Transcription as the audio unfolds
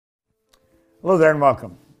Hello there and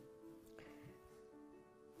welcome.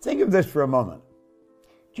 Think of this for a moment.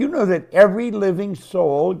 Do you know that every living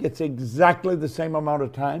soul gets exactly the same amount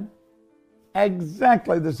of time?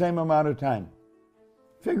 Exactly the same amount of time.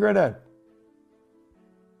 Figure it out.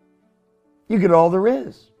 You get all there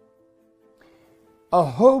is. A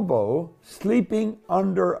hobo sleeping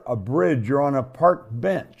under a bridge or on a park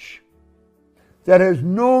bench that has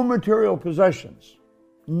no material possessions,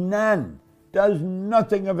 none, does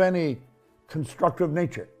nothing of any constructive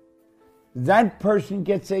nature. That person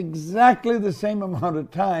gets exactly the same amount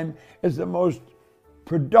of time as the most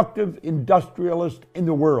productive industrialist in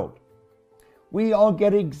the world. We all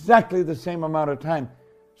get exactly the same amount of time.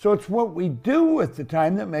 So it's what we do with the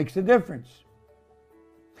time that makes a difference.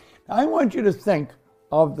 Now, I want you to think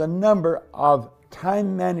of the number of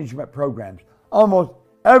time management programs. Almost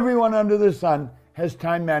everyone under the sun has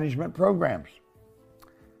time management programs.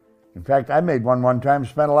 In fact, I made one time,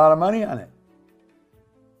 spent a lot of money on it.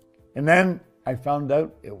 And then I found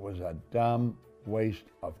out it was a dumb waste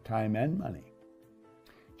of time and money.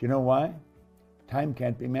 Do you know why? Time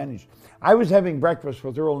can't be managed. I was having breakfast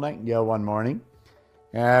with Earl Nightingale one morning.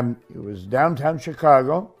 It was downtown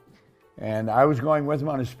Chicago, and I was going with him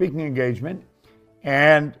on a speaking engagement,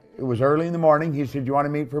 and it was early in the morning. He said, "You want to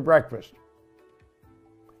meet for breakfast?"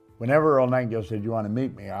 Whenever Earl Nightingale said, "You want to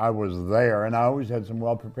meet me?" I was there, and I always had some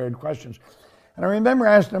well-prepared questions. And I remember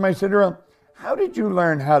asking him, I said, "Earl, how did you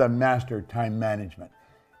learn how to master time management?"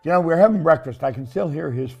 You know, we were having breakfast. I can still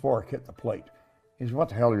hear his fork hit the plate. He said, "What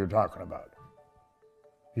the hell are you talking about?"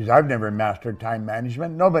 He said, "I've never mastered time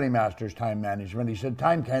management. Nobody masters time management." He said,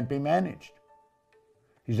 "Time can't be managed."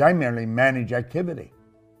 He said, "I merely manage activity."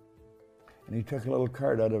 And he took a little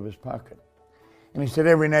card out of his pocket. And he said,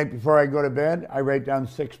 "Every night before I go to bed, I write down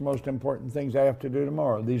 6 most important things I have to do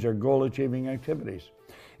tomorrow. These are goal-achieving activities.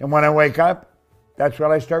 And when I wake up, that's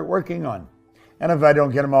what I start working on. And if I don't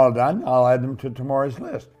get them all done, I'll add them to tomorrow's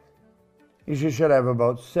list." He said, "You should have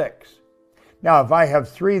about 6. Now, if I have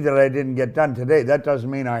 3 that I didn't get done today, that doesn't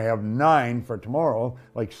mean I have 9 for tomorrow,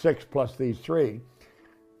 like 6 plus these 3.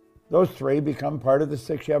 Those 3 become part of the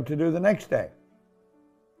 6 you have to do the next day."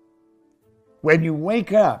 When you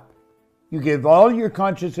wake up, you give all your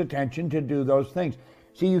conscious attention to do those things.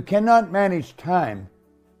 See, you cannot manage time,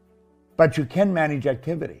 but you can manage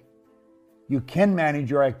activity. You can manage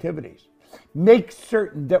your activities. Make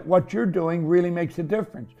certain that what you're doing really makes a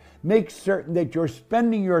difference. Make certain that you're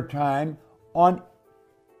spending your time on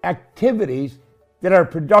activities that are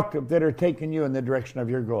productive, that are taking you in the direction of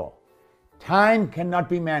your goal. Time cannot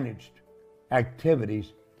be managed.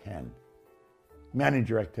 Activities can. Manage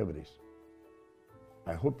your activities.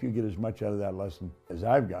 I hope you get as much out of that lesson as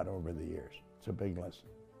I've got over the years. It's a big lesson.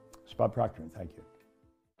 Bob Proctor, thank you.